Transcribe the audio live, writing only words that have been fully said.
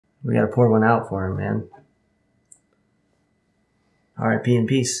We gotta pour one out for him, man. R.I.P. in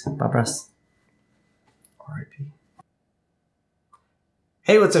peace, Bob Ross. R.I.P.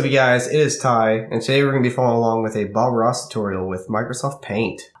 Hey, what's up, you guys? It is Ty, and today we're going to be following along with a Bob Ross tutorial with Microsoft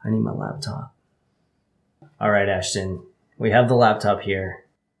Paint. I need my laptop. Alright, Ashton. We have the laptop here.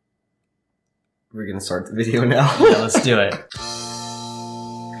 We're going to start the video now. Yeah, let's do it.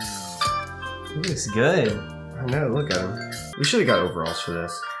 It looks good. I know, look at him. We should have got overalls for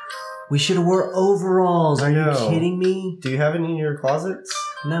this. We should have wore overalls. Are you kidding me? Do you have any in your closets?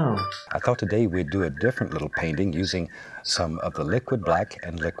 No. I thought today we'd do a different little painting using some of the liquid black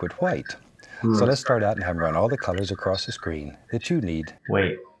and liquid white. So let's start out and have run all the colors across the screen that you need.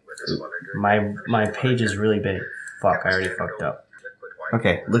 Wait. My page is really big. Fuck, I already fucked up.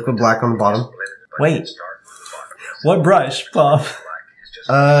 Okay, liquid black on the bottom. Wait. What brush, Bob?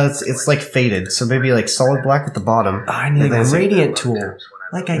 It's like faded, so maybe like solid black at the bottom. I need a gradient tool.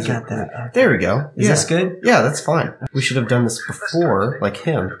 Like I got that. There we go. Is this good? Yeah, that's fine. We should have done this before, like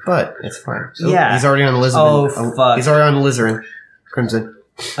him, but it's fine. Oh, yeah. He's already on alizarin. Oh, fuck. He's already on alizarin. Crimson.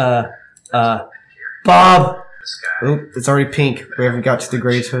 Bob! Oh, it's already pink. We haven't got to the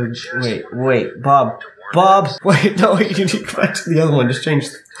gray to... Wait, Bob. Bob! Wait, no, you need to go back to the other one. Just change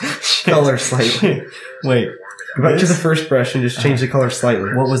the color slightly. Wait. Go back to the first brush and just change the color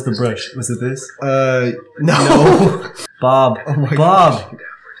slightly. What was the brush? Was it this? No. Bob. Oh my Bob. gosh.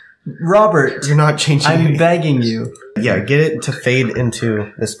 Robert. You're not changing I'm anything. begging you. Yeah, get it to fade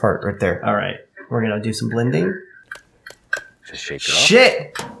into this part right there. Alright. We're gonna do some blending. Just shake it off.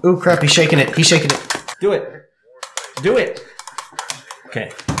 Shit! Ooh, crap, he's shaking it. He's shaking it. Do it. Do it.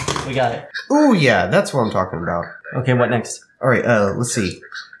 Okay. We got it. Ooh, yeah, that's what I'm talking about. Okay, what next? Alright, let's see.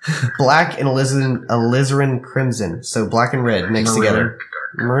 Black and alizarin crimson. So black and red mixed together.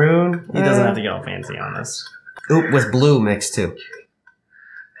 Maroon? He doesn't have to get all fancy on this. Oop, with blue mixed too.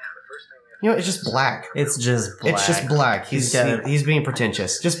 You know, it's just black. It's just black. It's just black. He's being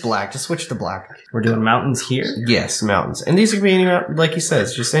pretentious. Just black. Just switch to black. We're doing mountains here? Yes, mountains. And these could be any mountain, like he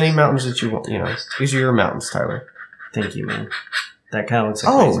says, just any mountains that you want, you know. These are your mountains, Tyler. Thank you, man. That kind of looks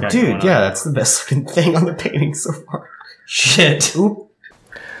like oh, dude, yeah, that's the best looking thing on the painting so far. Shit. Oop.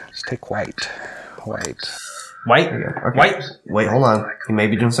 Let's take white. White. White? Okay. White? Wait, hold on. He may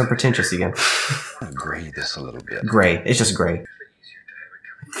be doing some pretentious again. Gray this a little bit. Gray. It's just gray.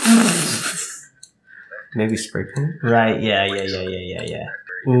 Maybe spray paint? Right, yeah.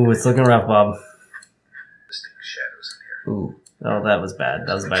 Ooh, it's looking rough, Bob. Ooh. Oh, that was bad.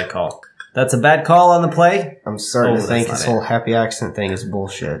 That was a bad call. That's a bad call on the play? I'm starting to think this whole happy accent thing is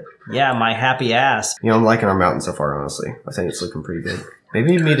bullshit. Yeah, my happy ass. You know, I'm liking our mountain so far, honestly. I think it's looking pretty good.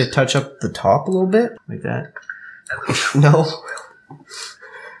 Maybe you need to touch up the top a little bit? Like that? No.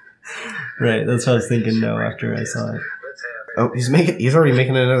 Right, that's what I was thinking no after I saw it. Oh, he's already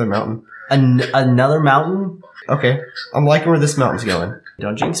making another mountain. Another mountain? Okay. I'm liking where this mountain's going.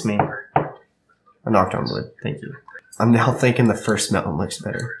 Don't jinx me. I knocked on wood. Thank you. I'm now thinking the first mountain looks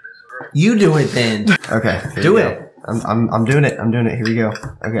better. You do it then. Okay. Do it. I'm doing it. I'm doing it. Here we go.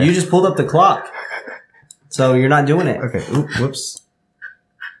 Okay. You just pulled up the clock. So you're not doing it. Okay. Oop, whoops.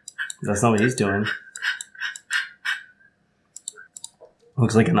 That's not what he's doing.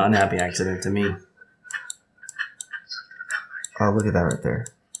 Looks like an unhappy accident to me. Oh, look at that right there.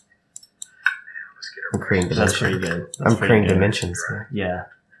 I'm creating dimensions. That's pretty good. I'm creating dimensions there. Yeah,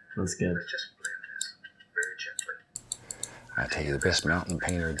 that's good. I tell you, the best mountain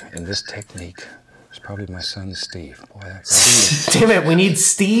painter in this technique is probably my son Steve. Boy, that guy. Damn it, we need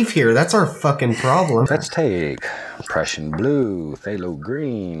Steve here. That's our fucking problem. Let's take Prussian blue, phthalo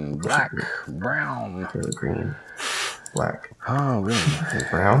green, black, brown. Phthalo green, black. Oh, really?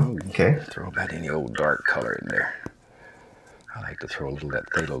 Brown. Okay. Throw about any old dark color in there. I like to throw a little of that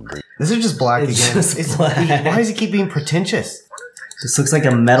phthalo green. This is just black It's again. just black. Why does he keep being pretentious? This looks like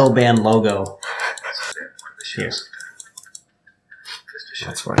a metal band logo. Here.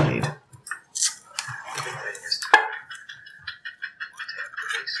 That's what I need.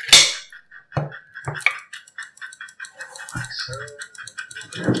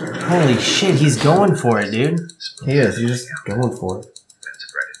 Holy shit, he's going for it, dude. He is. He's just going for it.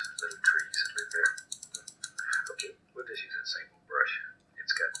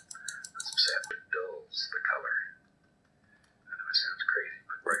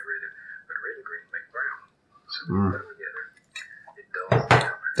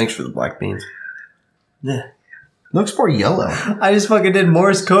 Thanks for the black beans. Yeah. Looks more yellow. I just fucking did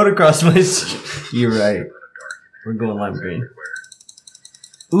Morse code across my... You're right. We're going lime green.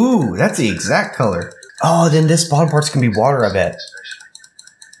 Ooh, that's the exact color. Oh, then this bottom part's gonna be water, I bet.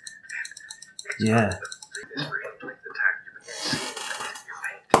 Yeah.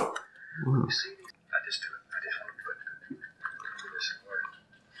 Mm.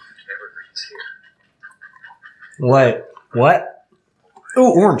 What? What?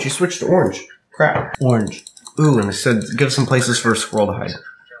 Oh, orange. You switched to orange. Crap. Orange. Ooh, and it said give some places for a squirrel to hide.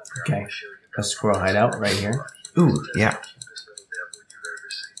 Okay. A squirrel hideout right here. Ooh, yeah.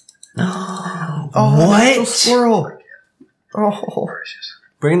 Oh, what? Squirrel. Oh.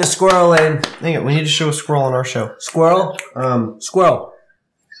 Bring the squirrel in. Dang it, we need to show a squirrel on our show. Squirrel? Squirrel.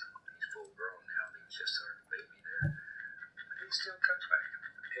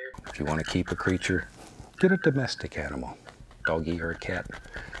 If you want to keep a creature, get a domestic animal. Doggy or a cat.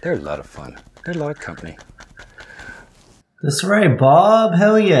 They're a lot of fun. They're a lot of company. That's right, Bob.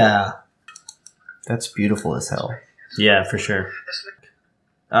 Hell yeah. That's beautiful as hell. Yeah, for sure.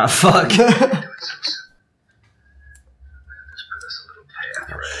 Fuck.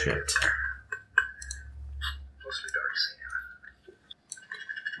 Oh, shit.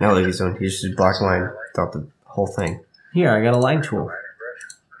 Now look, he just did black line throughout the whole thing. Here, I got a line tool.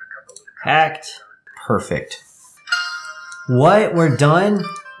 Hacked. Perfect. What? We're done?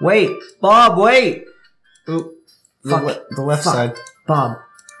 Wait. Bob, wait. Oop. Fuck. The left Fuck. side. Bob.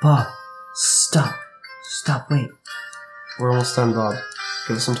 Stop. Stop, wait. We're almost done, Bob.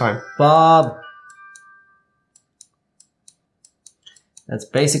 Give us some time. Bob. That's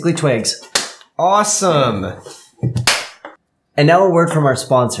basically twigs. Awesome. And now a word from our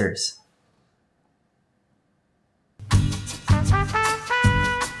sponsors.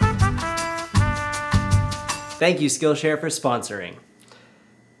 Thank you, Skillshare, for sponsoring.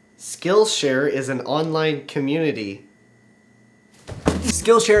 Skillshare is an online community.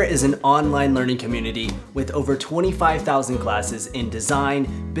 Skillshare is an online learning community with over 25,000 classes in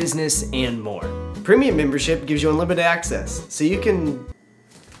design, business, and more. Premium membership gives you unlimited access, so you can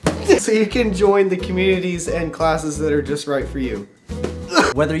join the communities and classes that are just right for you.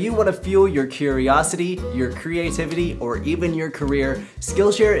 Whether you want to fuel your curiosity, your creativity, or even your career,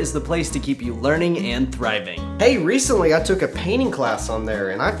 Skillshare is the place to keep you learning and thriving. Hey, recently I took a painting class on there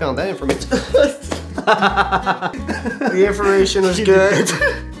and I found that information. The information was good.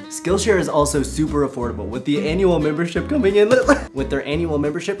 Skillshare is also super affordable with the annual membership coming in with their annual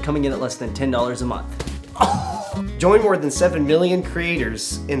membership coming in at less than $10 a month. Join more than 7 million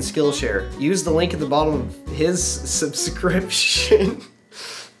creators in Skillshare. Use the link at the bottom of his subscription.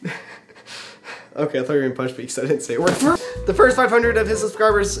 Okay, I thought you were gonna punch me because I didn't say it. The first 500 of his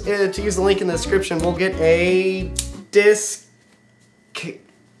subscribers to use the link in the description will get a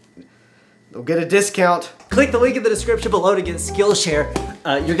they'll get a discount. Click the link in the description below to get Skillshare.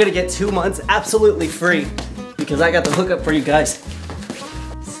 You're gonna get 2 months absolutely free because I got the hookup for you guys.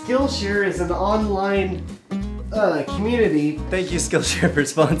 Skillshare is an online community. Thank you, Skillshare, for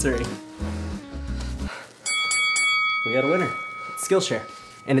sponsoring. We got a winner. It's Skillshare.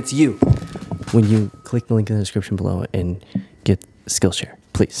 And it's you. When you click the link in the description below and get Skillshare,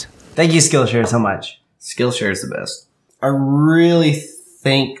 please. Thank you, Skillshare, so much. Skillshare is the best. I really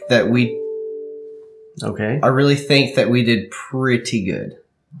think that we did pretty good.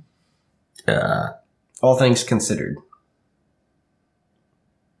 All things considered.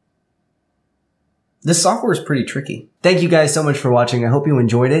 This software is pretty tricky. Thank you guys so much for watching. I hope you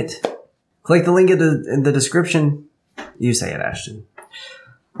enjoyed it. Click the link in the description. You say it, Ashton.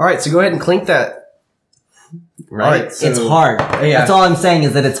 All right, so go ahead and click that. Right, so it's hard. Yeah. That's all I'm saying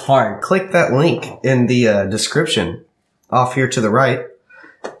is that it's hard. Click that link in the description off here to the right.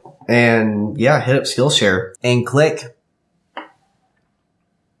 And yeah, hit up Skillshare. And click.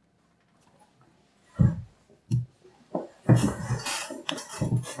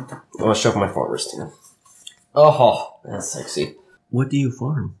 I want to show off my farmers too. Oh, that's sexy. What do you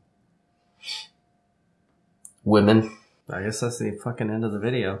farm? Women. I guess that's the fucking end of the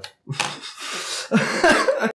video.